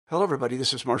Hello, everybody.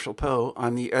 This is Marshall Poe.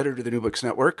 I'm the editor of the New Books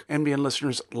Network. NBN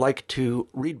listeners like to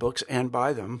read books and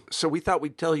buy them. So we thought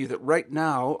we'd tell you that right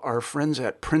now, our friends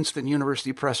at Princeton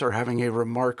University Press are having a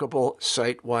remarkable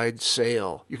site-wide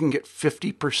sale. You can get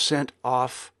 50%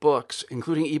 off books,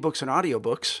 including ebooks and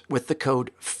audiobooks, with the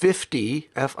code 50,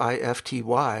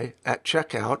 F-I-F-T-Y, at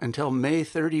checkout until May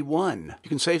 31. You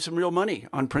can save some real money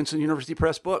on Princeton University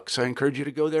Press books. I encourage you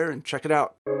to go there and check it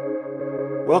out.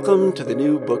 Welcome to the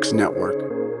New Books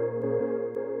Network.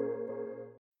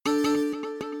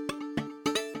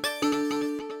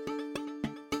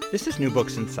 This is New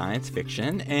Books in Science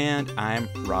Fiction, and I'm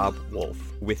Rob Wolf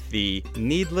with the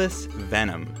Needless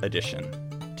Venom edition.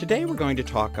 Today we're going to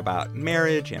talk about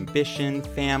marriage, ambition,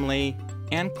 family,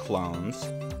 and clones,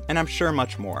 and I'm sure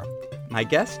much more. My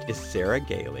guest is Sarah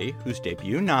Gailey, whose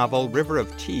debut novel, River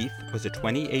of Teeth, was a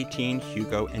 2018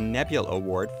 Hugo and Nebula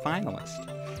Award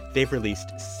finalist. They've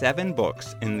released 7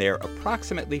 books in their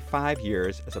approximately 5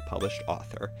 years as a published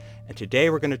author, and today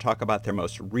we're going to talk about their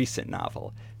most recent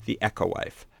novel, The Echo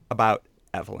Wife, about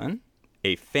Evelyn,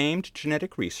 a famed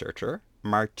genetic researcher,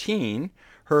 Martine,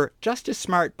 her just as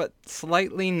smart but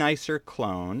slightly nicer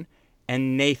clone,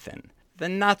 and Nathan, the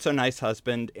not-so-nice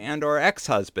husband and or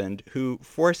ex-husband who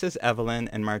forces Evelyn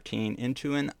and Martine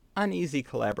into an uneasy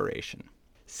collaboration.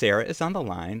 Sarah is on the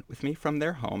line with me from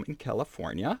their home in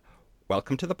California.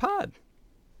 Welcome to the pod.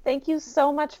 Thank you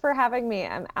so much for having me.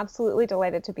 I'm absolutely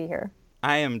delighted to be here.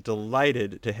 I am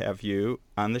delighted to have you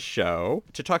on the show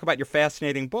to talk about your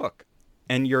fascinating book.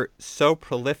 And you're so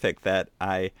prolific that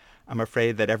I'm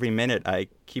afraid that every minute I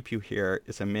keep you here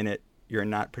is a minute you're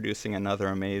not producing another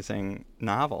amazing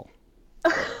novel.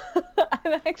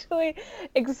 I'm actually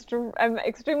I'm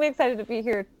extremely excited to be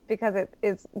here because it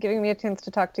is giving me a chance to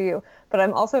talk to you. But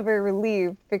I'm also very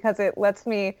relieved because it lets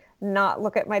me not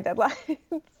look at my deadlines.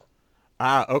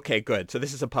 Okay, good. So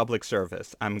this is a public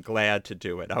service. I'm glad to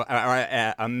do it.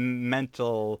 A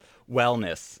mental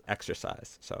wellness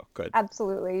exercise. So good.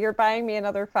 Absolutely. You're buying me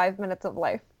another 5 minutes of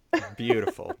life.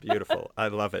 Beautiful, beautiful. I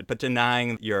love it. But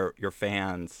denying your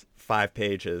fans 5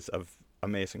 pages of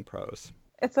amazing prose.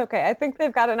 It's okay. I think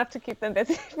they've got enough to keep them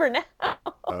busy for now.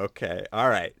 Okay. All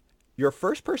right. Your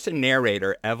first-person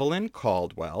narrator, Evelyn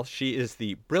Caldwell, she is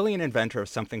the brilliant inventor of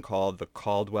something called the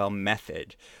Caldwell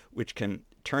method, which can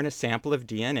turn a sample of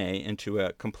DNA into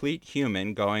a complete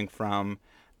human going from,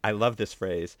 I love this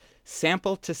phrase,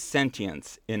 sample to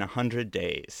sentience in 100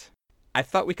 days. I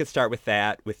thought we could start with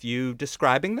that, with you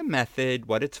describing the method,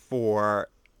 what it's for,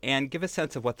 and give a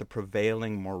sense of what the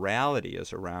prevailing morality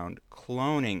is around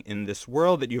cloning in this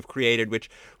world that you've created, which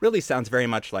really sounds very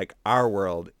much like our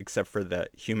world, except for the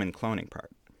human cloning part.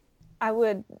 I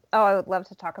would love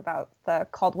to talk about the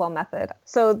Caldwell method.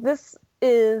 So this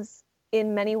is,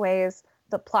 in many ways,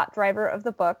 the plot driver of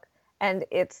the book, and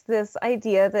it's this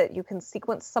idea that you can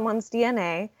sequence someone's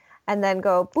DNA and then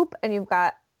go boop, and you've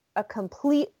got a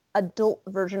complete adult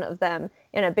version of them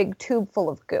in a big tube full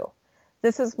of goo.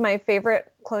 This is my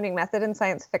favorite cloning method in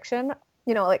science fiction.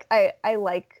 You know, like I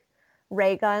like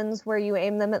ray guns where you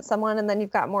aim them at someone and then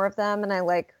you've got more of them, and I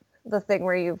like the thing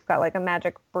where you've got like a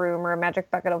magic broom or a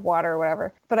magic bucket of water or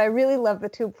whatever. But I really love the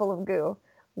tube full of goo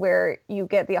where you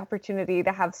get the opportunity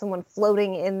to have someone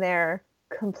floating in there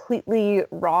completely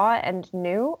raw and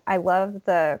new. I love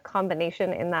the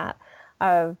combination in that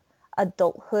of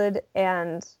adulthood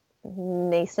and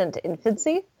nascent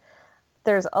infancy.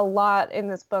 There's a lot in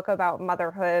this book about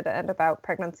motherhood and about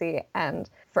pregnancy. And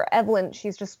for Evelyn,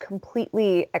 she's just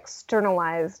completely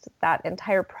externalized that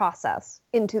entire process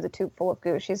into the tube full of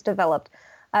goo. She's developed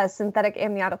a synthetic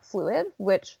amniotic fluid,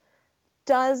 which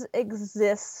does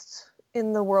exist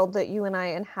in the world that you and I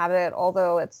inhabit,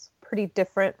 although it's pretty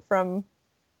different from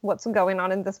what's going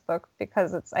on in this book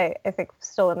because it's, I think,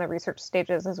 still in the research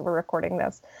stages as we're recording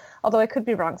this. Although I could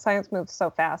be wrong. Science moves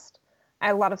so fast.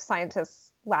 A lot of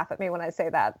scientists laugh at me when I say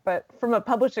that, but from a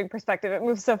publishing perspective, it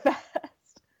moves so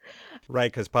fast.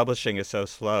 Right, because publishing is so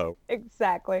slow.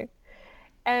 Exactly.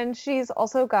 And she's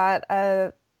also got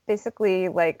a basically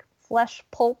like flesh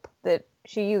pulp that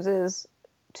she uses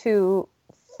to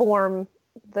form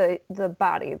the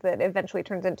body that eventually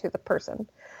turns into the person.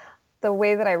 The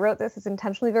way that I wrote this is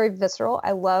intentionally very visceral.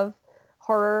 I love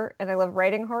horror and I love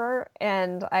writing horror,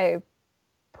 and I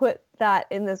put that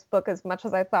in this book as much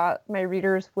as I thought my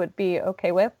readers would be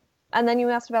okay with. And then you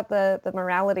asked about the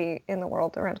morality in the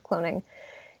world around cloning.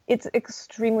 It's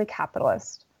extremely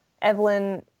capitalist.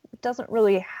 Evelyn doesn't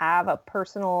really have a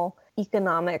personal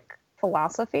economic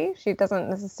philosophy. She doesn't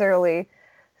necessarily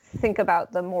think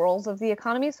about the morals of the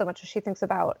economy so much as she thinks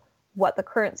about what the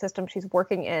current system she's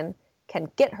working in can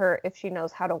get her if she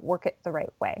knows how to work it the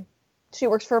right way. She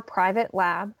works for a private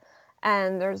lab,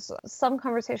 And there's some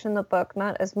conversation in the book,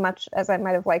 not as much as I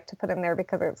might have liked to put in there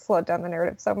because it slowed down the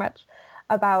narrative so much,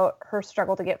 about her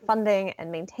struggle to get funding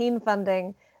and maintain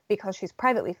funding because she's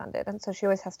privately funded. And so she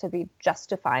always has to be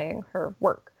justifying her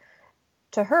work.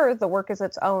 To her, the work is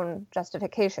its own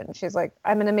justification. She's like,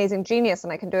 I'm an amazing genius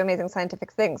and I can do amazing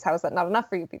scientific things. How is that not enough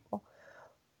for you people?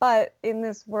 But in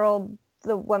this world,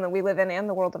 the one that we live in and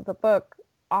the world of the book,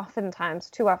 oftentimes,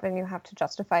 too often, you have to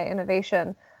justify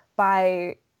innovation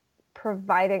by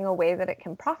providing a way that it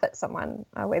can profit someone,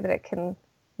 a way that it can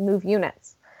move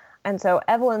units. And so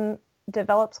Evelyn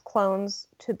develops clones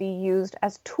to be used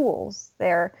as tools.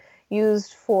 They're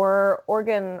used for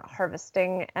organ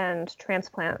harvesting and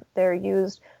transplant. They're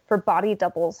used for body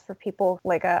doubles for people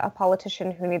like a politician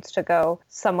who needs to go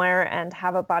somewhere and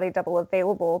have a body double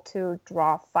available to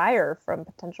draw fire from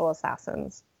potential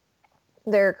assassins.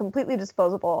 They're completely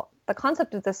disposable. The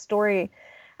concept of this story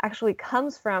actually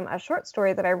comes from a short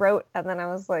story that I wrote, and then I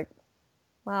was like,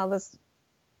 wow, this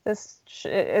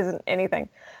isn't anything.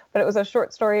 But it was a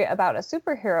short story about a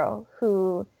superhero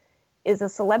who is a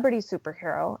celebrity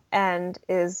superhero and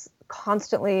is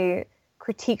constantly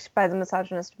critiqued by the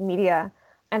misogynist media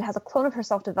and has a clone of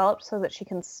herself developed so that she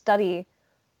can study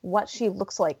what she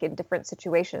looks like in different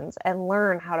situations and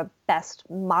learn how to best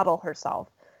model herself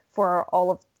for all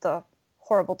of the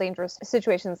horrible, dangerous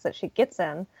situations that she gets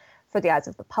in for the eyes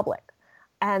of the public.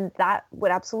 And that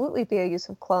would absolutely be a use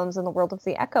of clones in the world of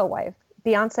the Echo wife.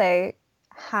 Beyonce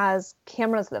has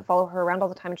cameras that follow her around all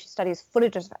the time, and she studies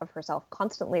footage of herself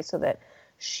constantly so that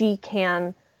she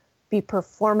can be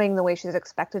performing the way she's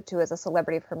expected to as a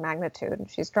celebrity of her magnitude. And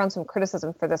she's drawn some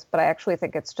criticism for this, but I actually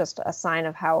think it's just a sign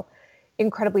of how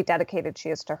incredibly dedicated she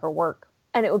is to her work.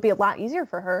 And it would be a lot easier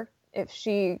for her if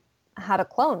she had a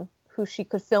clone who she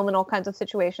could film in all kinds of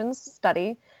situations,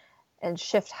 study, and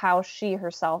shift how she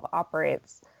herself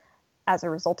operates as a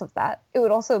result of that. It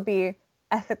would also be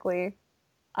ethically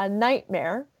a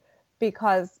nightmare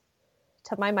because,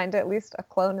 to my mind at least, a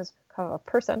clone is kind of a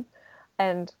person,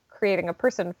 and creating a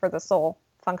person for the sole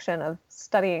function of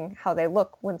studying how they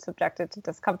look when subjected to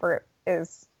discomfort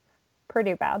is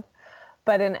pretty bad.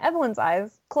 But in Evelyn's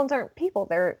eyes, clones aren't people.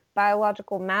 They're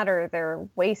biological matter. They're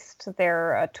waste.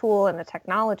 They're a tool and a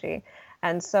technology.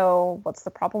 And so what's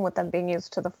the problem with them being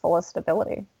used to the fullest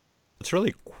ability? It's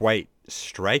really quite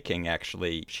striking,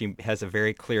 actually. She has a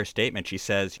very clear statement. She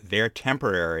says they're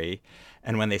temporary,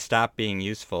 and when they stop being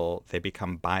useful, they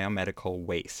become biomedical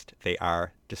waste. They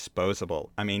are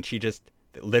disposable. I mean, she just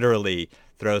literally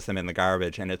throws them in the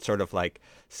garbage, and it's sort of like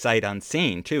sight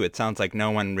unseen, too. It sounds like no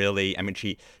one really, I mean,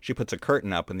 she puts a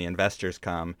curtain up when the investors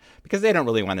come because they don't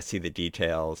really want to see the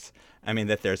details. I mean,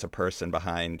 that there's a person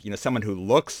behind, someone who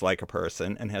looks like a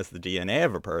person and has the DNA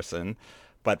of a person,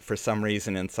 but for some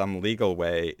reason in some legal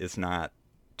way is not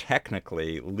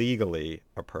technically, legally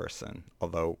a person,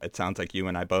 although it sounds like you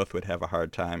and I both would have a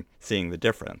hard time seeing the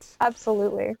difference.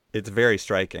 Absolutely. It's very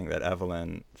striking that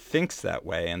Evelyn thinks that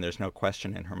way, and there's no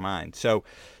question in her mind. So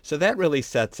that really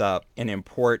sets up an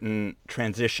important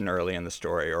transition early in the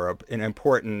story, or an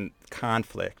important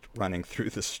conflict running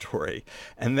through the story,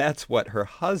 and that's what her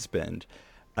husband,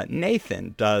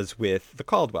 Nathan, does with the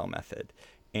Caldwell method.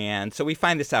 And so we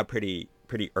find this out pretty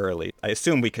early. I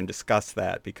assume we can discuss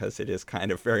that because it is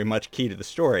kind of very much key to the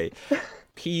story.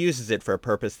 He uses it for a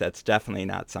purpose that's definitely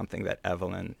not something that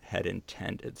Evelyn had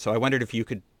intended. So I wondered if you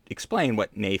could explain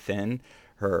what Nathan,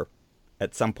 her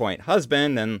at some point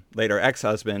husband and later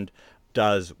ex-husband,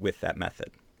 does with that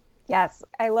method. Yes,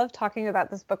 I love talking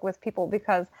about this book with people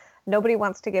because nobody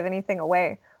wants to give anything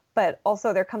away. But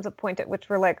also there comes a point at which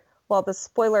we're like, well, the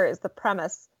spoiler is the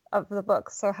premise of the book.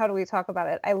 So how do we talk about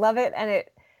it? I love it. And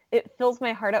it fills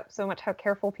my heart up so much how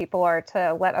careful people are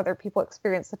to let other people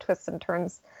experience the twists and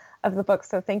turns of the book.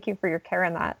 So thank you for your care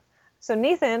in that. So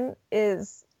Nathan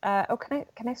is,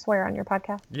 can I swear on your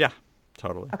podcast? Yeah,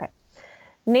 totally. Okay.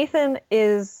 Nathan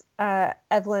is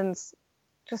Evelyn's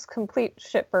just complete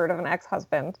shitbird of an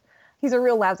ex-husband. He's a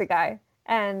real lousy guy.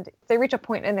 And they reach a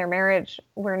point in their marriage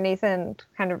where Nathan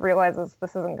kind of realizes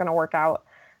this isn't going to work out.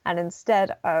 And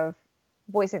instead of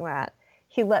voicing that,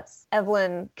 he lets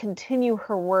Evelyn continue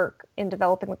her work in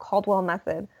developing the Caldwell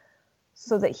method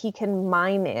so that he can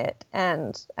mine it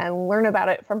and learn about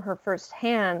it from her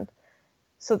firsthand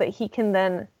so that he can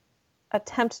then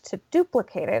attempt to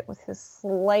duplicate it with his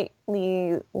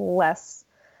slightly less,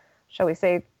 shall we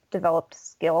say, developed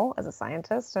skill as a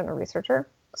scientist and a researcher,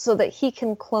 so that he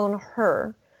can clone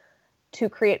her to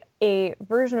create a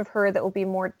version of her that will be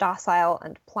more docile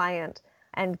and pliant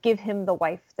and give him the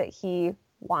wife that he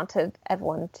wanted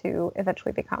Evelyn to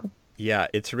eventually become. Yeah,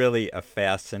 it's really a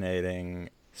fascinating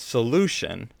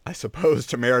solution, I suppose,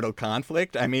 to marital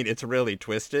conflict. I mean, it's really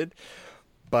twisted,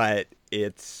 but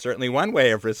it's certainly one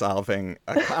way of resolving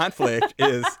a conflict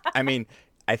is, I mean,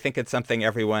 I think it's something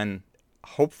everyone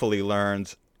hopefully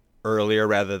learns earlier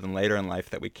rather than later in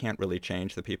life, that we can't really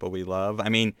change the people we love. I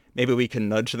mean, maybe we can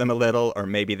nudge them a little, or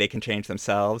maybe they can change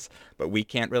themselves, but we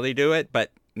can't really do it.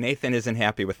 But Nathan isn't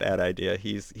happy with that idea.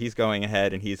 He's going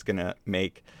ahead and he's going to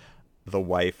make the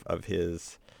wife of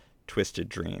his twisted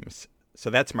dreams. So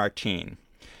that's Martine.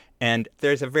 And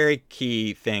there's a very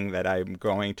key thing that I'm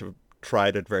going to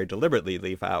try to very deliberately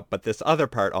leave out, but this other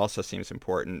part also seems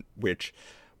important, which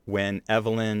when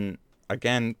Evelyn,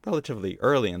 again, relatively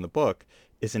early in the book,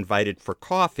 is invited for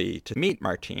coffee to meet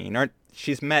Martine, or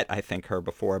she's met, I think, her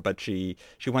before, but she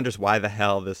wonders why the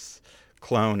hell this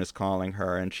clone is calling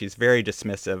her, and she's very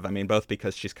dismissive. I mean, both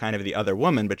because she's kind of the other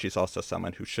woman, but she's also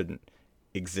someone who shouldn't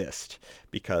exist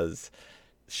because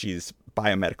she's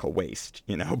biomedical waste,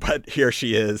 but here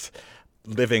she is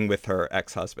living with her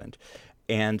ex-husband.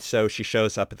 And so she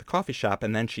shows up at the coffee shop,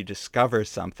 and then she discovers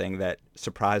something that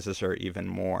surprises her even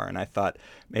more. And I thought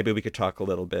maybe we could talk a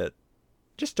little bit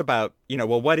just about,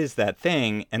 what is that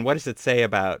thing, and what does it say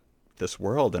about this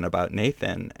world and about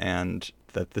Nathan, and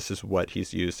that this is what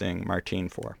he's using Martine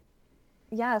for.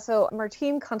 Yeah, so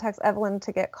Martine contacts Evelyn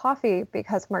to get coffee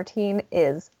because Martine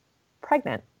is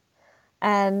pregnant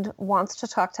and wants to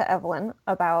talk to Evelyn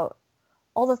about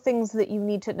all the things that you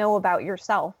need to know about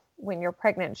yourself when you're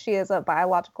pregnant. She is a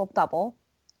biological double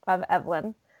of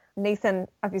Evelyn. Nathan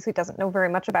obviously doesn't know very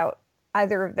much about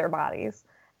either of their bodies,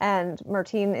 and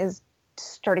Martine is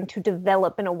starting to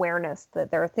develop an awareness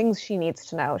that there are things she needs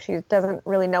to know. She doesn't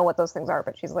really know what those things are,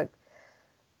 but she's like,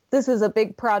 this is a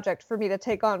big project for me to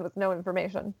take on with no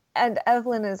information. And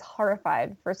Evelyn is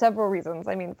horrified for several reasons.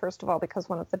 I mean, first of all, because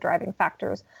one of the driving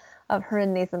factors of her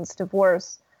and Nathan's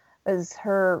divorce is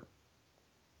her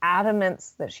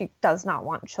adamance that she does not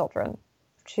want children.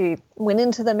 She went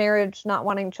into the marriage not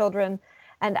wanting children,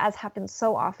 and as happens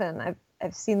so often,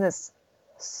 I've seen this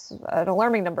an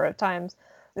alarming number of times,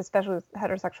 especially with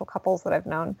heterosexual couples that I've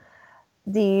known.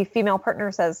 The female partner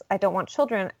says, I don't want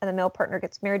children, and the male partner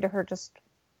gets married to her just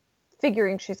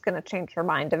figuring she's going to change her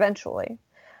mind eventually.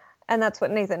 And that's what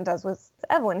Nathan does with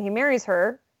Evelyn. He marries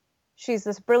her. She's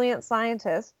this brilliant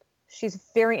scientist. She's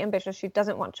very ambitious. She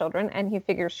doesn't want children, and he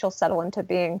figures she'll settle into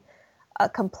being a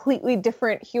completely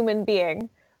different human being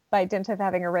by dint of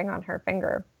having a ring on her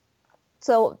finger.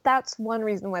 So that's one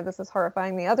reason why this is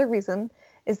horrifying. The other reason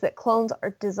is that clones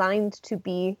are designed to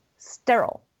be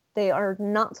sterile. They are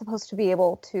not supposed to be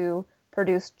able to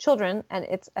produce children, and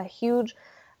it's a huge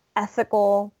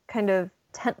ethical kind of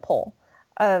tentpole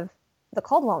of the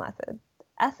Caldwell method.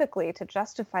 Ethically, to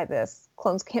justify this,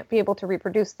 clones can't be able to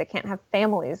reproduce. They can't have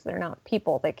families. They're not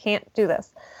people. They can't do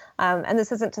this. And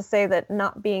this isn't to say that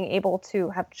not being able to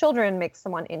have children makes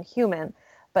someone inhuman,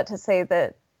 but to say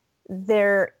that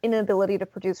their inability to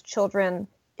produce children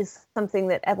is something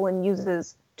that Evelyn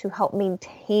uses to help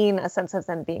maintain a sense of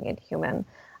them being inhuman.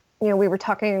 We were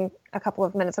talking a couple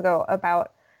of minutes ago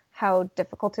about how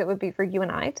difficult it would be for you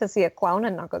and I to see a clone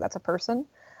and not go, that's a person,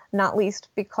 not least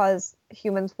because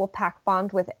humans will pack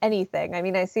bond with anything. I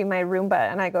mean, I see my Roomba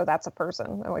and I go, that's a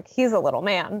person. I'm like, he's a little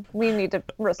man. We need to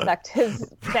respect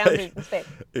his boundaries and space.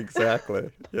 Exactly.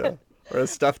 Yeah. Or a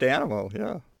stuffed animal.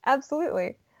 Yeah.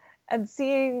 Absolutely. And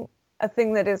seeing a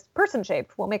thing that is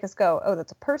person-shaped will make us go, oh,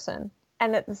 that's a person.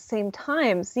 And at the same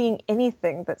time, seeing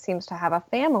anything that seems to have a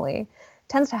family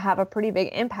tends to have a pretty big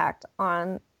impact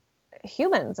on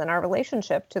humans and our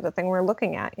relationship to the thing we're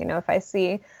looking at. If I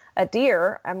see a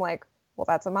deer, I'm like, well,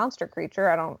 that's a monster creature.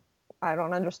 I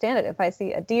don't understand it. If I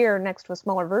see a deer next to a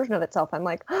smaller version of itself, I'm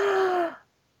like,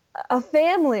 a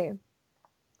family.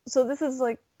 So this is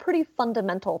like pretty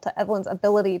fundamental to Evelyn's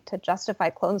ability to justify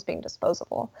clones being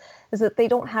disposable, is that they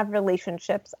don't have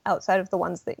relationships outside of the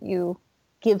ones that you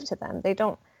give to them. They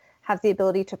don't have the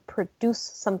ability to produce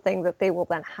something that they will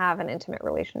then have an intimate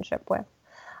relationship with.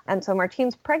 And so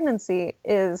Martine's pregnancy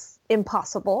is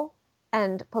impossible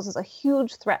and poses a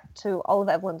huge threat to all of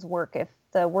Evelyn's work. If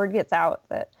the word gets out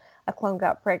that a clone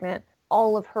got pregnant,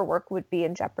 all of her work would be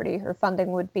in jeopardy. Her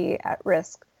funding would be at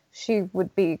risk. She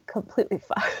would be completely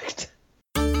fucked.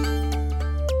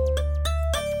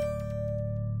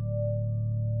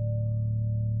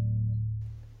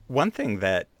 One thing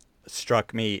that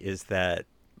struck me is that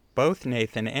both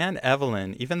Nathan and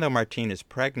Evelyn, even though Martine is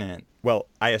pregnant, well,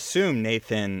 I assume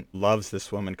Nathan loves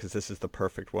this woman because this is the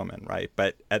perfect woman, right?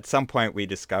 But at some point we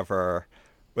discover,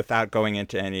 without going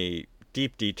into any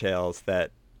deep details,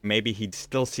 that maybe he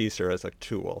still sees her as a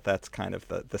tool. That's kind of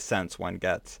the sense one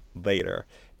gets later.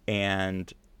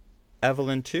 And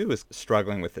Evelyn, too, is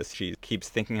struggling with this. She keeps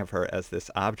thinking of her as this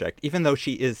object, even though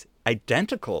she is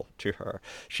identical to her.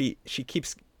 She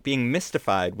keeps being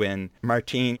mystified when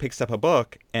Martine picks up a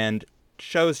book and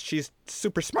shows she's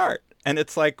super smart. And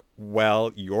it's like,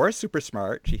 well, you're super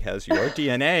smart. She has your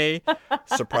DNA.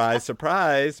 Surprise,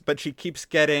 surprise. But she keeps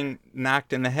getting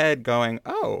knocked in the head going,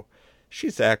 oh,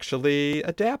 she's actually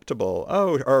adaptable.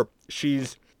 Oh, or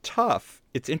she's tough.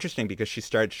 It's interesting because she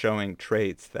starts showing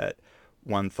traits that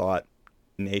one thought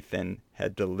Nathan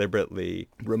had deliberately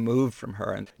removed from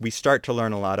her. And we start to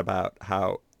learn a lot about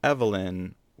how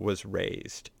Evelyn was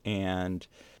raised. And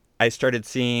I started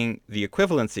seeing the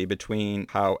equivalency between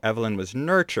how Evelyn was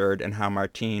nurtured and how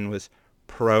Martine was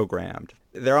programmed.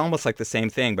 They're almost like the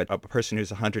same thing, but a person who's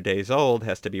 100 days old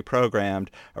has to be programmed.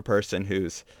 A person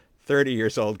who's 30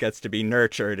 years old gets to be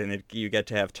nurtured, and you get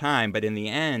to have time. But in the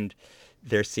end,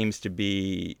 there seems to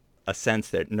be a sense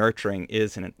that nurturing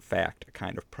is, in fact, a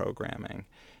kind of programming.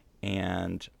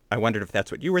 And I wondered if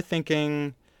that's what you were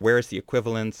thinking. Where is the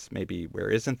equivalence? Maybe where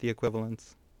isn't the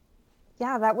equivalence?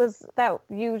 Yeah, that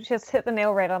you just hit the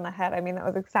nail right on the head. I mean, that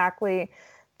was exactly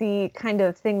the kind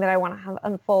of thing that I want to have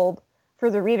unfold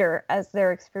for the reader as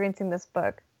they're experiencing this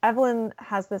book. Evelyn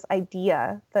has this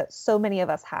idea that so many of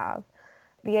us have.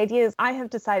 The idea is, I have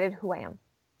decided who I am.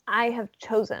 I have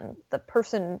chosen the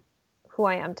person who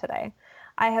I am today.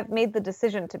 I have made the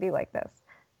decision to be like this.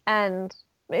 And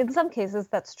in some cases,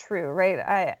 that's true, right?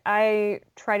 I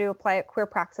try to apply a queer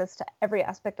praxis to every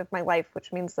aspect of my life,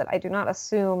 which means that I do not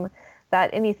assume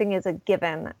that anything is a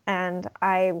given. And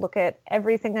I look at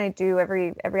everything I do,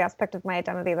 every aspect of my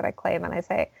identity that I claim, and I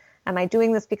say, am I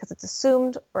doing this because it's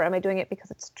assumed, or am I doing it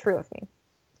because it's true of me?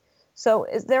 So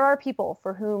there are people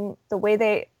for whom the way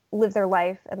they live their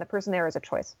life and the person there is a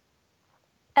choice.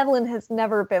 Evelyn has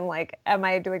never been like, am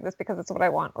I doing this because it's what I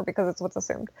want or because it's what's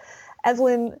assumed?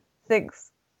 Evelyn thinks,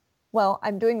 well,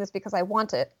 I'm doing this because I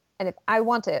want it. And if I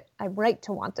want it, I'm right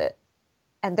to want it.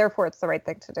 And therefore, it's the right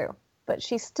thing to do. But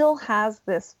she still has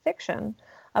this fiction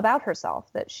about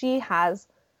herself that she has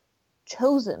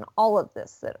chosen all of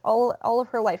this, that all of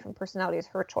her life and personality is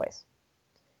her choice.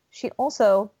 She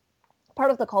also,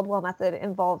 part of the Caldwell method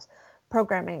involves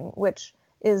programming, which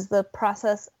is the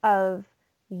process of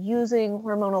using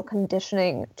hormonal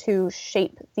conditioning to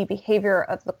shape the behavior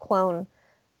of the clone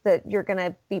that you're going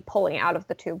to be pulling out of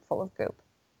the tube full of goop.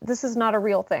 This is not a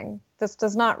real thing. This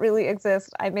does not really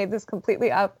exist. I made this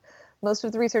completely up. Most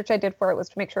of the research I did for it was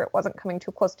to make sure it wasn't coming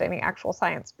too close to any actual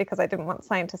science because I didn't want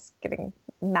scientists getting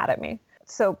mad at me.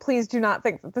 So please do not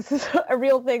think that this is a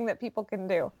real thing that people can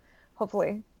do,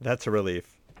 hopefully. That's a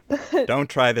relief. Don't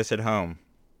try this at home.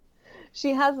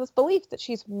 She has this belief that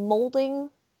she's molding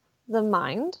the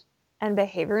mind and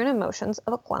behavior and emotions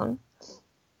of a clone,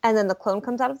 and then the clone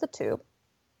comes out of the tube,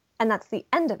 and that's the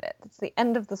end of it. That's the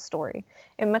end of the story.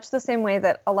 In much the same way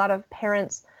that a lot of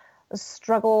parents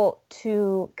struggle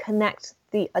to connect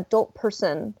the adult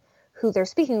person who they're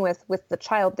speaking with the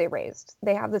child they raised.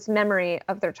 They have this memory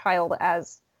of their child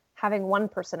as having one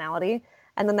personality,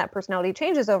 and then that personality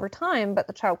changes over time, but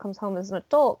the child comes home as an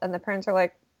adult, and the parents are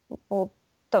like, well,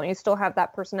 don't you still have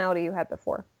that personality you had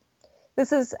before?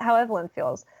 This is how Evelyn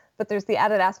feels, but there's the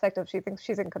added aspect of she thinks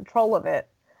she's in control of it,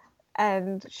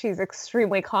 and she's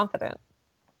extremely confident.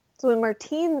 So when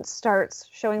Martine starts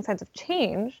showing signs of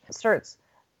change, starts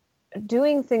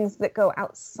doing things that go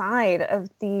outside of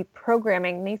the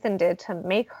programming Nathan did to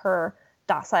make her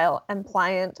docile and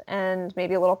pliant and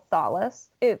maybe a little thoughtless,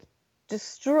 it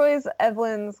destroys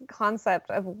Evelyn's concept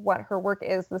of what her work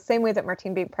is the same way that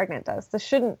Martine being pregnant does. This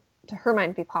shouldn't, to her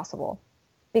mind, be possible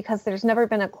because there's never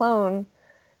been a clone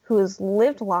who has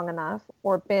lived long enough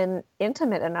or been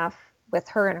intimate enough with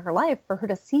her in her life for her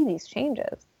to see these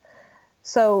changes.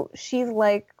 So she's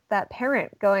like that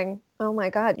parent going, oh my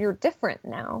God, you're different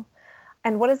now.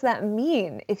 And what does that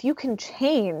mean? If you can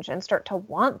change and start to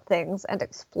want things and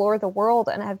explore the world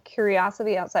and have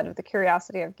curiosity outside of the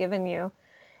curiosity I've given you,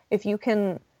 if you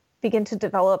can begin to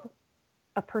develop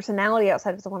a personality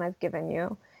outside of the one I've given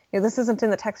you. You know, this isn't in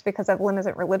the text because Evelyn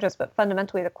isn't religious, but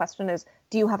fundamentally the question is,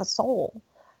 do you have a soul?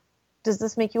 Does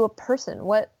this make you a person?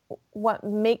 What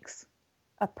makes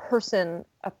a person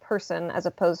as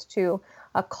opposed to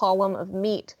a column of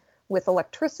meat with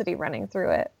electricity running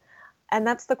through it? And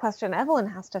that's the question Evelyn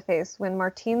has to face when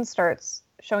Martine starts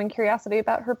showing curiosity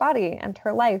about her body and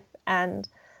her life and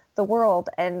the world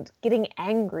and getting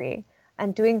angry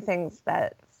and doing things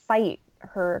that fight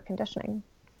her conditioning.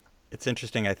 It's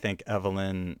interesting. I think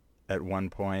Evelyn at one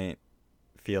point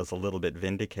feels a little bit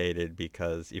vindicated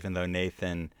because even though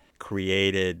Nathan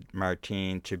created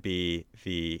Martine to be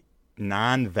the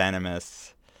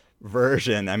non-venomous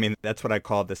version. I mean, that's what I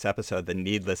called this episode, the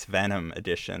Needless Venom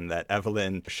edition, that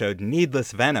Evelyn showed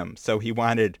needless venom. So he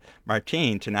wanted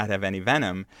Martine to not have any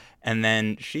venom. And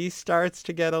then she starts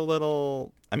to get a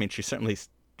little, I mean, she certainly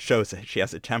shows that she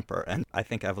has a temper. And I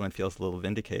think Evelyn feels a little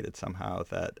vindicated somehow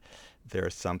that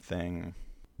there's something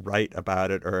right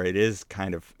about it, or it is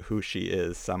kind of who she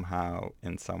is somehow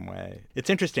in some way.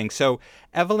 It's interesting. So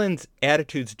Evelyn's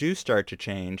attitudes do start to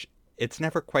change. It's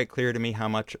never quite clear to me how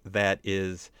much that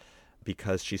is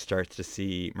because she starts to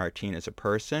see Martine as a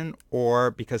person,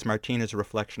 or because Martine is a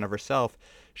reflection of herself.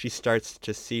 She starts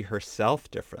to see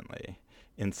herself differently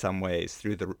in some ways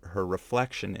through her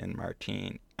reflection in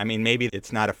Martine. I mean, maybe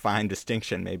it's not a fine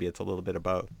distinction. Maybe it's a little bit of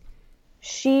both.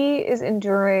 She is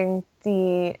enduring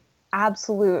the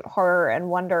absolute horror and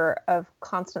wonder of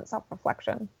constant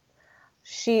self-reflection.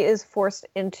 She is forced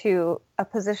into a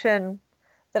position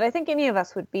that I think any of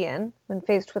us would be in when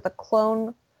faced with a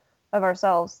clone of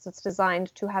ourselves that's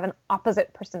designed to have an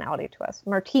opposite personality to us.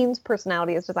 Martine's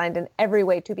personality is designed in every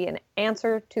way to be an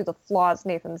answer to the flaws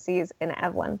Nathan sees in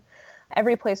Evelyn.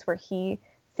 Every place where he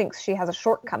thinks she has a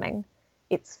shortcoming,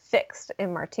 it's fixed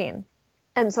in Martine.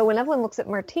 And so when Evelyn looks at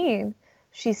Martine,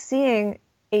 she's seeing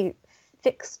a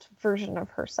fixed version of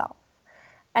herself.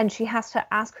 And she has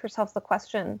to ask herself the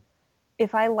question,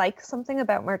 if I like something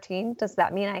about Martine, does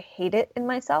that mean I hate it in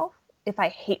myself? If I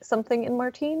hate something in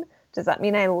Martine, does that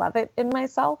mean I love it in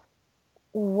myself?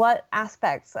 What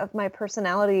aspects of my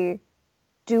personality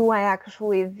do I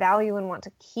actually value and want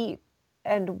to keep?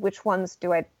 And which ones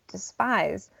do I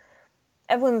despise?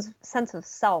 Evelyn's sense of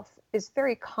self is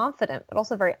very confident, but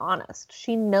also very honest.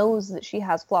 She knows that she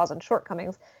has flaws and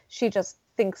shortcomings. She just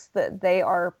thinks that they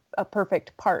are a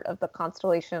perfect part of the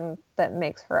constellation that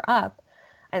makes her up,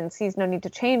 and sees no need to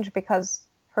change because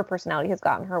her personality has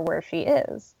gotten her where she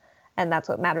is. And that's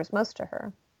what matters most to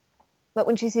her. But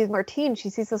when she sees Martine, she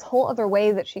sees this whole other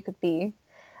way that she could be.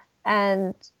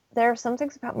 And there are some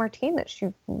things about Martine that she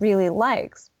really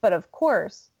likes. But of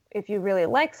course, if you really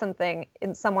like something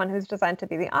in someone who's designed to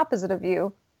be the opposite of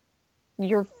you,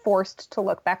 you're forced to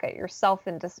look back at yourself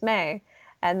in dismay.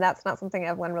 And that's not something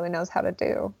Evelyn really knows how to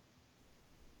do.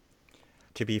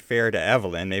 To be fair to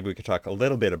Evelyn, maybe we could talk a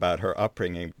little bit about her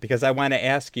upbringing, because I want to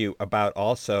ask you about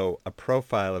also a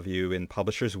profile of you in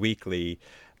Publishers Weekly.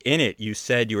 In it, you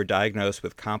said you were diagnosed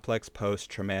with complex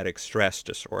post-traumatic stress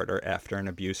disorder after an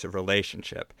abusive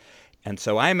relationship. And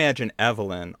so I imagine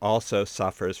Evelyn also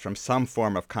suffers from some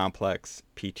form of complex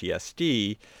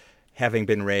PTSD, having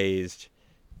been raised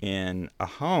in a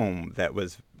home that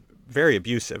was very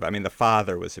abusive. I mean, the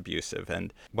father was abusive.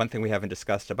 And one thing we haven't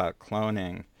discussed about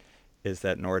cloning is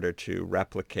that in order to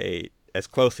replicate as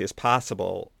closely as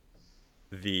possible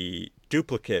the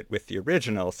duplicate with the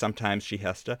original, sometimes she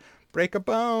has to break a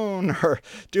bone or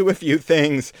do a few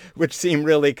things which seem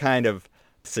really kind of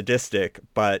sadistic,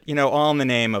 but, you know, all in the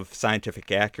name of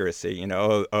scientific accuracy. You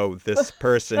know, this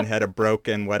person had a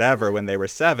broken whatever when they were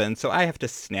 7, so I have to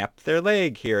snap their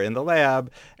leg here in the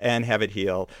lab and have it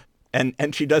heal.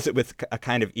 And she does it with a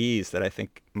kind of ease that I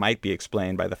think might be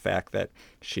explained by the fact that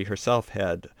she herself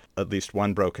had at least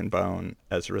one broken bone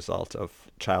as a result of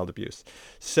child abuse.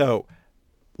 So,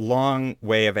 long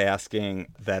way of asking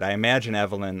that I imagine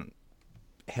Evelyn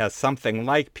has something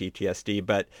like PTSD,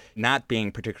 but not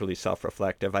being particularly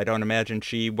self-reflective. I don't imagine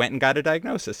she went and got a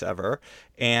diagnosis ever,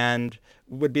 and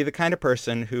would be the kind of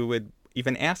person who would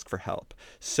even ask for help.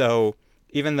 So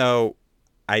even though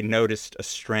I noticed a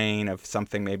strain of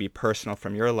something maybe personal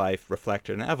from your life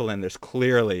reflected in Evelyn, there's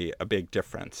clearly a big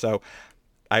difference. So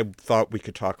I thought we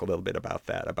could talk a little bit about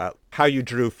that, about how you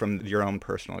drew from your own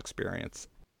personal experience.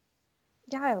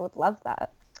 Yeah, I would love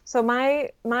that. So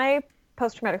my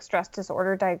post-traumatic stress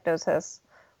disorder diagnosis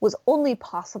was only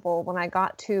possible when I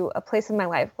got to a place in my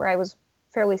life where I was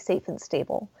fairly safe and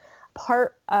stable.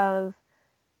 Part of,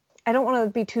 I don't want to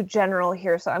be too general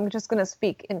here, so I'm just going to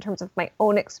speak in terms of my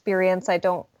own experience.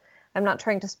 I'm not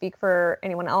trying to speak for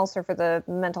anyone else or for the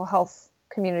mental health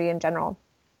community in general.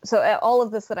 So all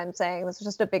of this that I'm saying, this is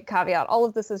just a big caveat. All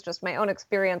of this is just my own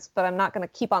experience, but I'm not going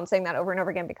to keep on saying that over and over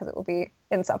again because it will be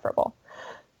insufferable.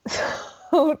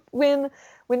 So when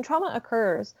trauma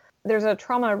occurs, there's a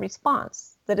trauma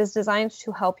response that is designed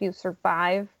to help you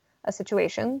survive a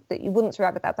situation that you wouldn't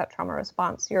survive without that trauma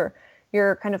response.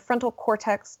 Your kind of frontal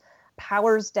cortex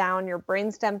powers down, your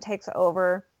brainstem takes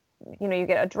over. You know, you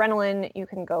get adrenaline, you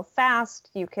can go fast,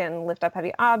 you can lift up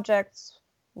heavy objects,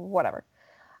 whatever.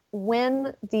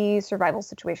 When the survival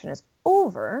situation is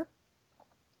over,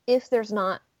 if there's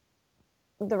not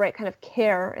the right kind of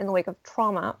care in the wake of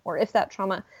trauma, or if that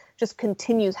trauma just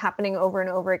continues happening over and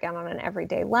over again on an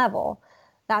everyday level,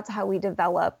 that's how we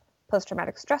develop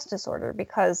post-traumatic stress disorder,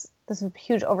 because this is a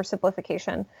huge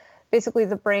oversimplification. Basically,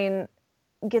 the brain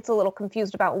gets a little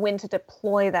confused about when to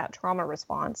deploy that trauma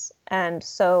response. And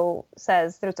so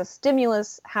says, there's a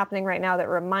stimulus happening right now that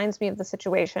reminds me of the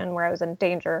situation where I was in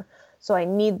danger. So I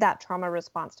need that trauma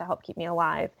response to help keep me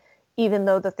alive, even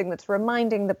though the thing that's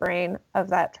reminding the brain of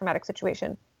that traumatic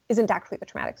situation isn't actually the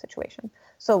traumatic situation.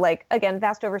 So like, again,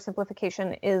 vast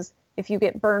oversimplification is if you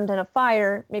get burned in a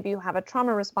fire, maybe you have a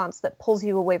trauma response that pulls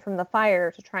you away from the fire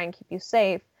to try and keep you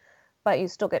safe, but you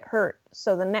still get hurt.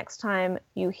 So the next time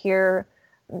you hear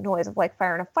noise of like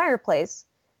fire in a fireplace,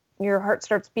 your heart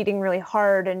starts beating really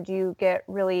hard and you get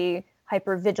really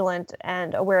hyper vigilant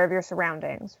and aware of your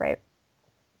surroundings, right?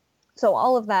 So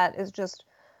all of that is just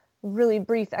really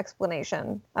brief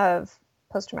explanation of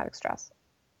post-traumatic stress.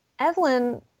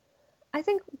 Evelyn, I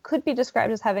think, could be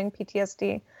described as having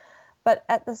PTSD, but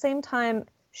at the same time,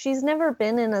 she's never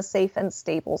been in a safe and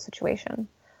stable situation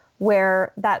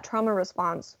where that trauma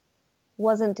response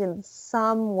wasn't in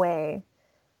some way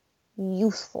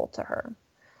useful to her.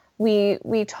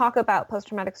 We talk about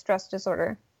post-traumatic stress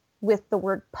disorder with the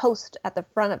word post at the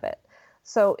front of it.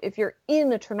 So if you're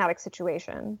in a traumatic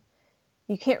situation,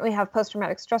 you can't really have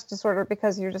post-traumatic stress disorder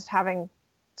because you're just having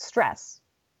stress,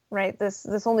 right?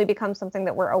 This only becomes something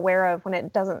that we're aware of when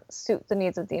it doesn't suit the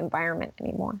needs of the environment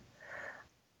anymore.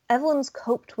 Evelyn's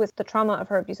coped with the trauma of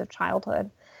her abusive childhood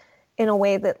in a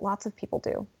way that lots of people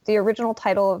do. The original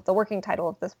title, the working title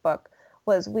of this book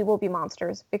was We Will Be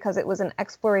Monsters, because it was an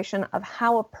exploration of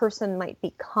how a person might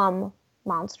become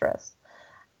monstrous.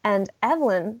 And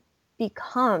Evelyn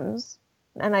becomes,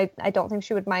 and I don't think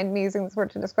she would mind me using this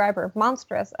word to describe her,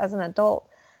 monstrous as an adult,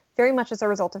 very much as a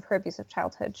result of her abusive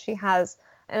childhood. She has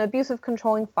an abusive,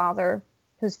 controlling father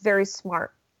who's very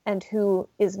smart and who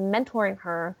is mentoring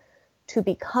her to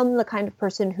become the kind of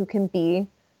person who can be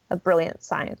a brilliant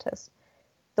scientist.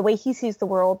 The way he sees the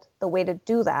world, the way to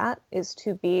do that is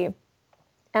to be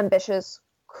ambitious,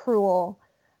 cruel,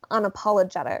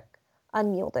 unapologetic,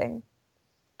 unyielding.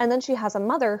 And then she has a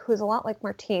mother who's a lot like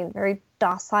Martine, very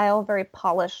docile, very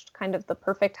polished, kind of the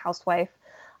perfect housewife,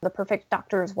 the perfect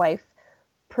doctor's wife,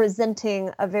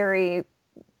 presenting a very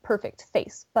perfect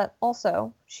face. But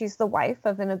also, she's the wife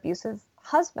of an abusive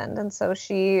husband, and so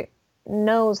she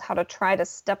knows how to try to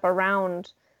step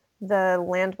around the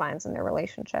landmines in their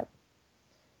relationship.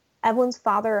 Evelyn's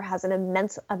father has an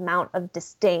immense amount of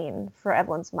disdain for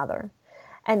Evelyn's mother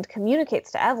and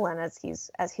communicates to Evelyn as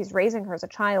he's raising her as a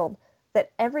child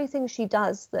that everything she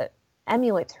does that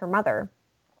emulates her mother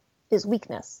is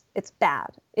weakness. It's bad.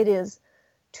 It is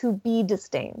to be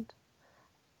disdained.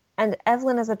 And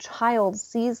Evelyn as a child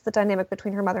sees the dynamic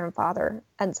between her mother and father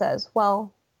and says,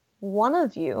 well, one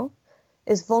of you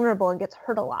is vulnerable and gets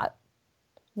hurt a lot.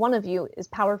 One of you is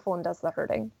powerful and does the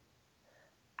hurting.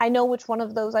 I know which one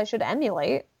of those I should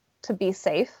emulate to be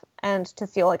safe and to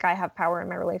feel like I have power in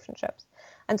my relationships.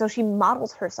 And so she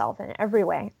models herself in every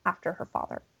way after her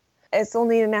father. It's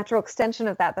only a natural extension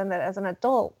of that then that as an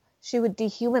adult, she would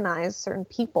dehumanize certain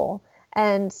people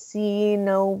and see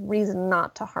no reason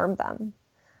not to harm them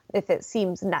if it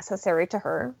seems necessary to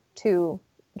her to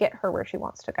get her where she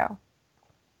wants to go.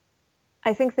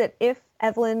 I think that if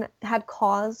Evelyn had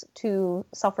cause to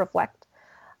self-reflect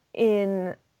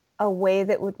in a way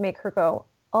that would make her go,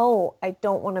 oh, I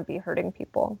don't want to be hurting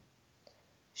people,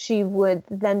 she would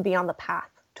then be on the path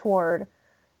toward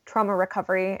trauma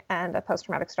recovery and a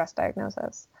post-traumatic stress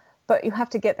diagnosis. But you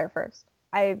have to get there first.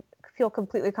 I feel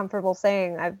completely comfortable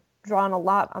saying I've drawn a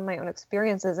lot on my own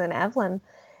experiences in Evelyn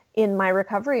in my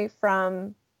recovery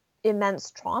from immense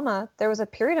trauma. There was a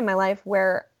period in my life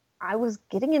where I was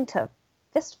getting into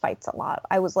fist fights a lot.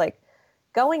 I was like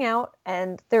going out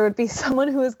and there would be someone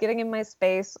who was getting in my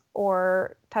space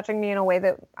or touching me in a way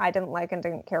that I didn't like and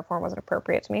didn't care for and wasn't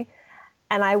appropriate to me.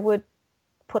 And I would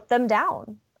put them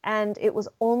down. And it was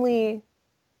only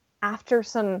after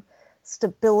some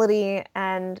stability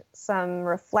and some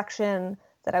reflection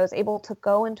that I was able to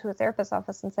go into a therapist's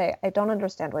office and say, I don't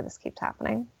understand why this keeps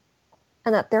happening.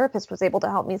 And that therapist was able to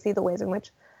help me see the ways in which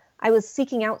I was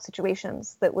seeking out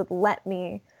situations that would let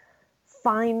me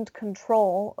find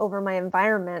control over my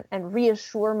environment and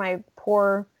reassure my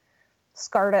poor,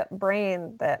 scarred up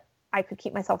brain that I could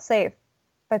keep myself safe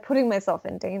by putting myself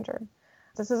in danger.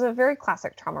 This is a very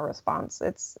classic trauma response.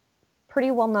 It's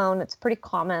pretty well known. It's pretty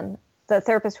common. The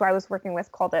therapist who I was working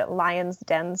with called it lion's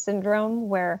den syndrome,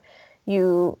 where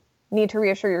you need to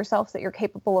reassure yourself that you're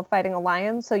capable of fighting a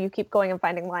lion. So you keep going and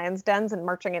finding lion's dens and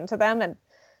marching into them and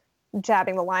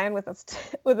jabbing the lion with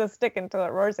a stick until it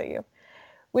roars at you.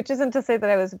 Which isn't to say that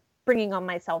I was bringing on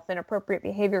myself inappropriate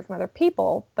behavior from other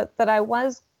people, but that I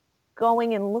was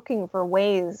going and looking for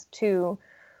ways to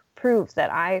prove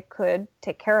that I could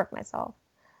take care of myself.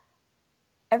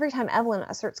 Every time Evelyn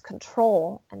asserts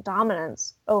control and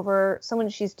dominance over someone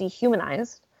she's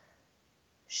dehumanized,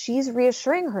 she's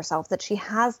reassuring herself that she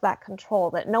has that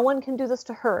control, that no one can do this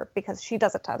to her because she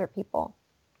does it to other people.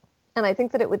 And I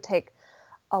think that it would take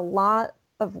a lot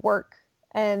of work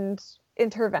and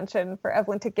intervention for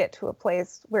Evelyn to get to a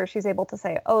place where she's able to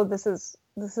say, oh, this is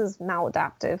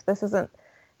maladaptive. This isn't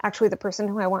actually the person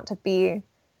who I want to be.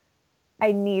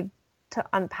 I need to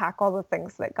unpack all the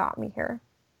things that got me here.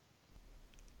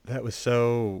 That was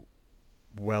so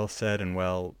well said and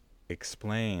well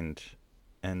explained,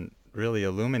 and really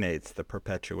illuminates the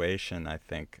perpetuation, I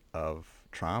think, of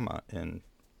trauma in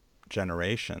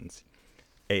generations.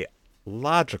 A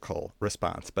logical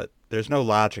response, but there's no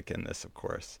logic in this, of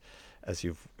course, as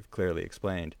you've clearly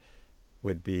explained,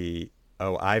 would be,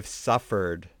 oh, I've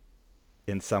suffered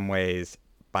in some ways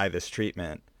by this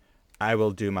treatment. I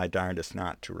will do my darndest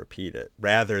not to repeat it,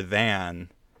 rather than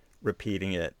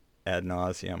repeating it ad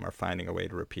nauseum or finding a way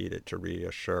to repeat it to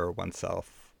reassure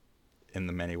oneself in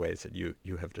the many ways that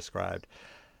you have described.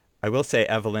 I will say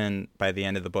Evelyn, by the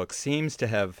end of the book, seems to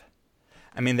have,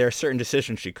 there are certain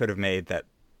decisions she could have made that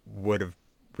would have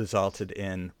resulted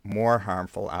in more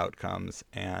harmful outcomes,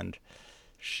 and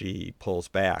she pulls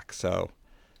back. So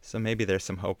maybe there's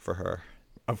some hope for her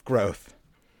of growth.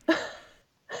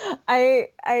 I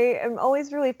am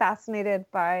always really fascinated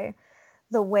by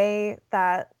the way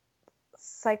that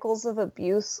cycles of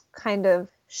abuse kind of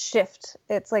shift.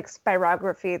 It's like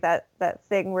spirography, that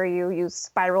thing where you use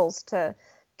spirals to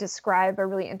describe a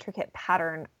really intricate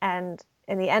pattern, and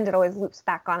in the end it always loops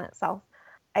back on itself.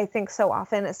 I think so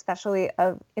often, especially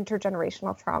of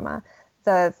intergenerational trauma,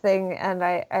 the thing, and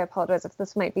I apologize if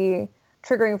this might be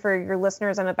triggering for your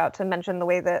listeners, I'm about to mention the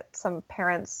way that some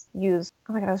parents use,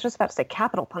 oh my God, I was just about to say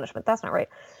capital punishment. That's not right.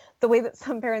 The way that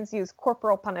some parents use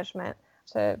corporal punishment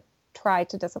to try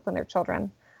to discipline their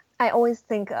children. I always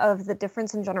think of the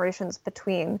difference in generations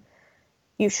between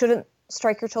you shouldn't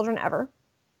strike your children ever,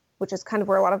 which is kind of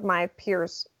where a lot of my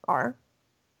peers are.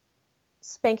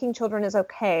 Spanking children is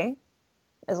okay,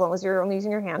 as long as you're only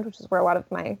using your hand, which is where a lot of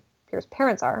my peers'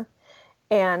 parents are.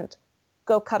 And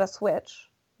go cut a switch,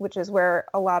 which is where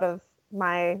a lot of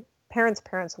my parents'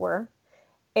 parents were.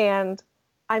 And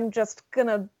I'm just going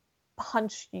to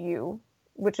punch you,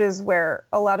 which is where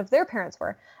a lot of their parents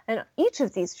were. And each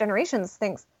of these generations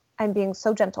thinks, I'm being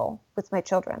so gentle with my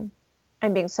children.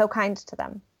 I'm being so kind to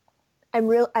them.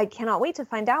 I cannot wait to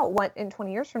find out what in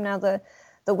 20 years from now the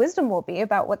wisdom will be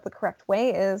about what the correct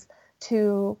way is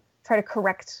to try to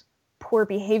correct poor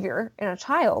behavior in a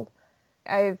child.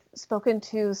 I've spoken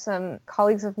to some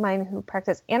colleagues of mine who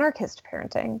practice anarchist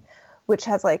parenting, which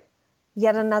has like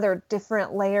yet another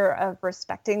different layer of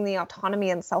respecting the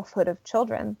autonomy and selfhood of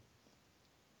children.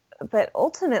 But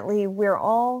ultimately, we're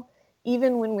all,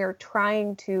 even when we're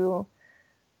trying to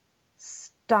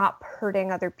stop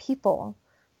hurting other people,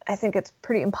 I think it's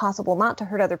pretty impossible not to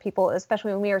hurt other people,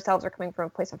 especially when we ourselves are coming from a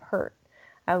place of hurt.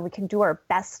 We can do our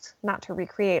best not to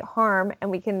recreate harm,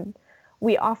 and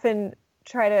we often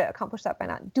try to accomplish that by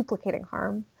not duplicating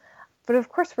harm. But of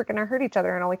course, we're going to hurt each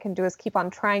other, and all we can do is keep on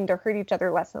trying to hurt each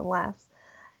other less and less,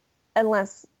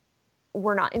 unless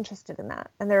we're not interested in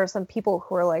that. And there are some people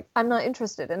who are like, I'm not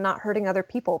interested in not hurting other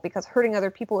people, because hurting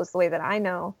other people is the way that I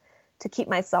know to keep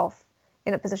myself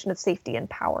in a position of safety and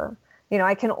power. You know,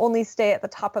 I can only stay at the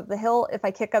top of the hill if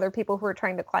I kick other people who are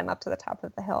trying to climb up to the top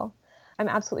of the hill. I'm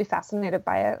absolutely fascinated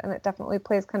by it, and it definitely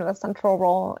plays kind of a central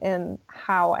role in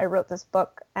how I wrote this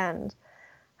book and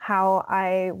how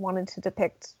I wanted to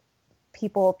depict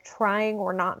people trying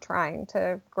or not trying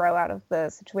to grow out of the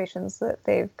situations that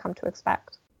they've come to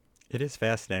expect. It is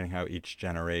fascinating how each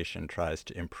generation tries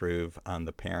to improve on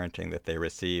the parenting that they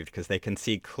received, because they can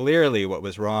see clearly what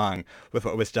was wrong with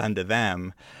what was done to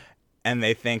them, and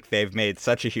they think they've made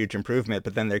such a huge improvement,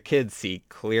 but then their kids see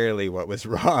clearly what was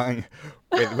wrong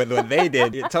with what they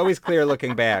did. It's always clear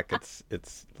looking back.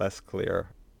 It's less clear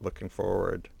looking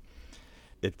forward.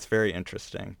 It's very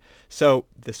interesting. So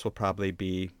this will probably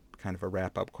be kind of a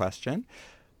wrap-up question.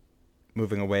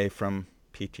 Moving away from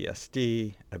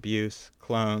PTSD, abuse,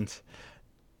 clones.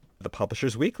 The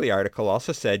Publishers Weekly article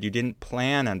also said you didn't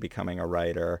plan on becoming a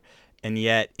writer, and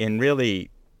yet in really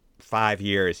 5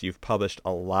 years, you've published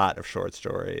a lot of short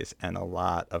stories and a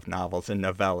lot of novels and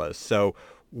novellas. So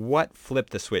what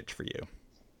flipped the switch for you?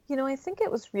 You know, I think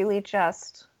it was really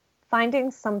just finding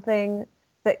something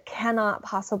that cannot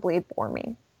possibly bore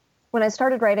me. When I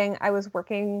started writing, I was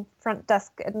working front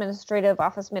desk administrative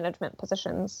office management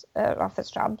positions,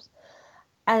 office jobs.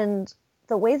 And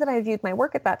the way that I viewed my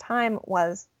work at that time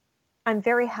was, I'm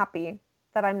very happy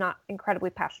that I'm not incredibly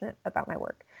passionate about my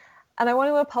work. And I want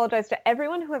to apologize to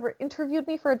everyone who ever interviewed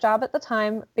me for a job at the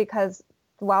time, because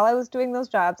while I was doing those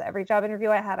jobs, every job interview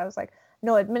I had, I was like,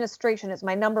 no, administration is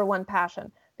my number one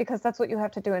passion, because that's what you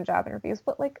have to do in job interviews.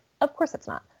 But like, of course it's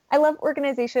not. I love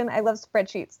organization. I love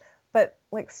spreadsheets. But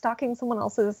like stocking someone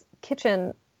else's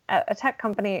kitchen at a tech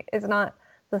company is not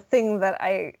the thing that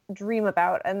I dream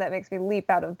about and that makes me leap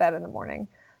out of bed in the morning,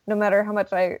 no matter how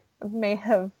much I may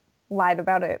have lied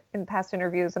about it in past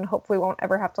interviews and hopefully won't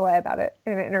ever have to lie about it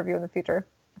in an interview in the future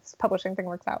if this publishing thing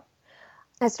works out.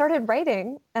 I started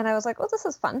writing and I was like, oh, this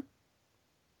is fun.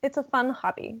 It's a fun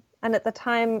hobby. And at the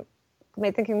time,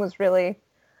 my thinking was really,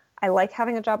 I like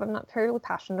having a job I'm not terribly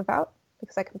passionate about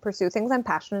because I can pursue things I'm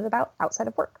passionate about outside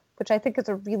of work, which I think is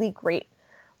a really great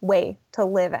way to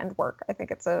live and work. I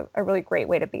think it's a really great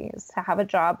way to be, is to have a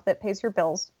job that pays your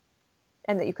bills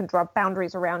and that you can draw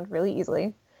boundaries around really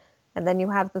easily. And then you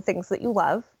have the things that you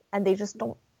love, and they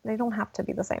don't have to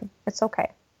be the same. It's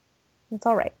okay. It's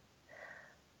all right.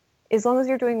 As long as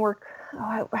you're doing work,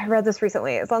 I read this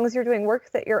recently, as long as you're doing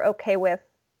work that you're okay with,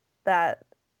 that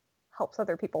helps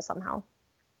other people somehow,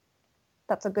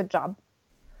 that's a good job.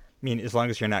 I mean, as long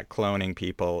as you're not cloning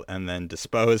people and then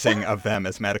disposing of them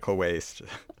as medical waste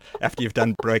after you've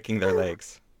done breaking their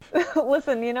legs.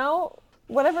 Listen,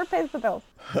 whatever pays the bills.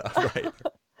 Right.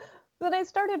 Then I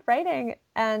started writing,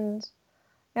 and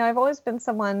I've always been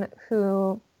someone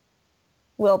who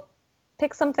will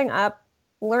pick something up,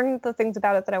 learn the things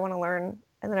about it that I want to learn,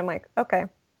 and then I'm like, okay,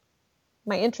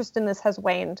 my interest in this has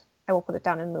waned. I will put it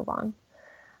down and move on.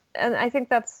 And I think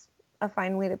that's a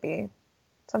fine way to be.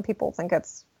 Some people think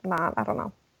it's not. I don't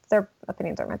know. Their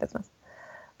opinions aren't my business.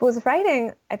 But with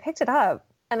writing, I picked it up,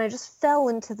 and I just fell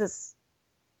into this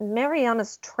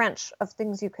Mariana's Trench of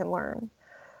things you can learn.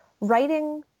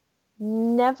 Writing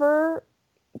never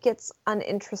gets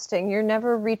uninteresting. You're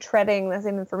never retreading the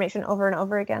same information over and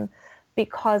over again,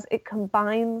 because it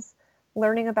combines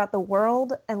learning about the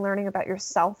world and learning about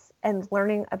yourself and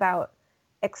learning about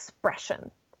expression,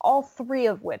 all three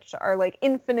of which are like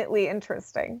infinitely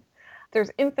interesting. There's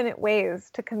infinite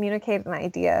ways to communicate an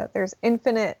idea. There's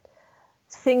infinite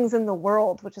things in the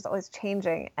world, which is always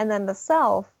changing. And then the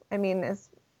self, is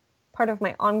part of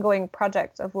my ongoing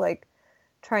project of like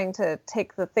trying to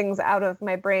take the things out of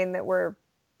my brain that were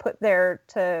put there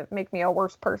to make me a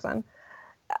worse person.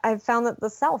 I've found that the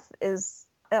self is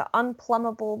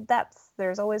unplumbable depths.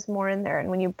 There's always more in there. And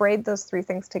when you braid those three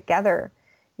things together,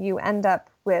 you end up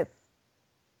with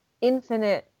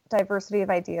infinite diversity of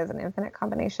ideas and infinite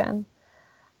combination.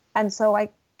 And so I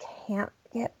can't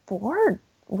get bored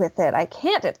with it. I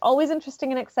can't. It's always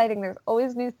interesting and exciting. There's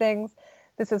always new things.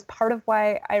 This is part of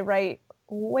why I write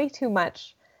way too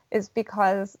much, is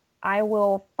because I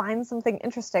will find something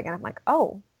interesting and I'm like,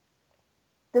 oh,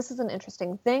 this is an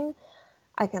interesting thing.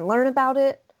 I can learn about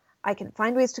it. I can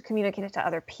find ways to communicate it to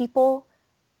other people.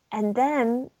 And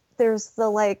then there's the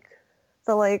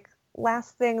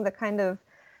last thing, the kind of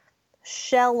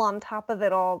shell on top of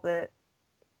it all that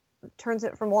turns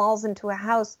it from walls into a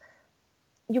house.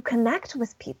 You connect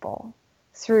with people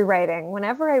through writing.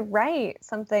 Whenever I write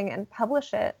something and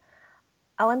publish it,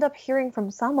 I'll end up hearing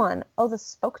from someone, oh, this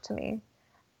spoke to me.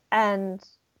 And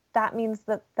that means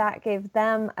that gave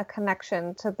them a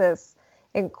connection to this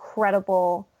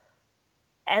incredible,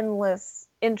 endless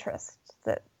interest,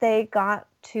 that they got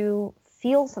to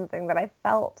feel something that I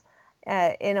felt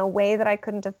in a way that I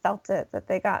couldn't have felt it, that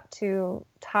they got to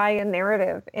tie a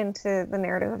narrative into the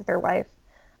narrative of their life.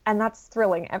 And that's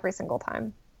thrilling every single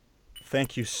time.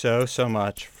 Thank you so, so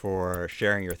much for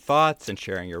sharing your thoughts and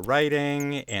sharing your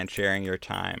writing and sharing your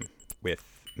time with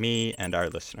me and our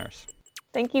listeners.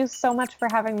 Thank you so much for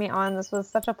having me on. This was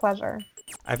such a pleasure.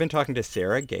 I've been talking to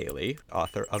Sarah Gailey,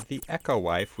 author of The Echo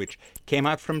Wife, which came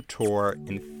out from Tor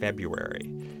in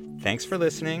February. Thanks for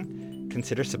listening.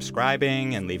 Consider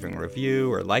subscribing and leaving a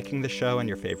review or liking the show on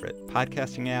your favorite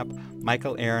podcasting app.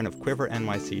 Michael Aaron of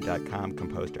QuiverNYC.com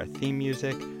composed our theme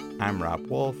music. I'm Rob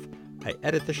Wolf. I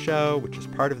edit the show, which is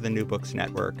part of the New Books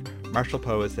Network. Marshall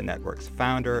Poe is the network's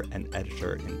founder and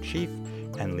editor-in-chief,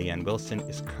 and Leanne Wilson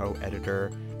is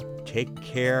co-editor. Take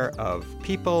care of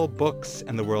people, books,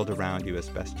 and the world around you as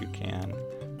best you can.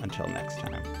 Until next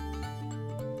time.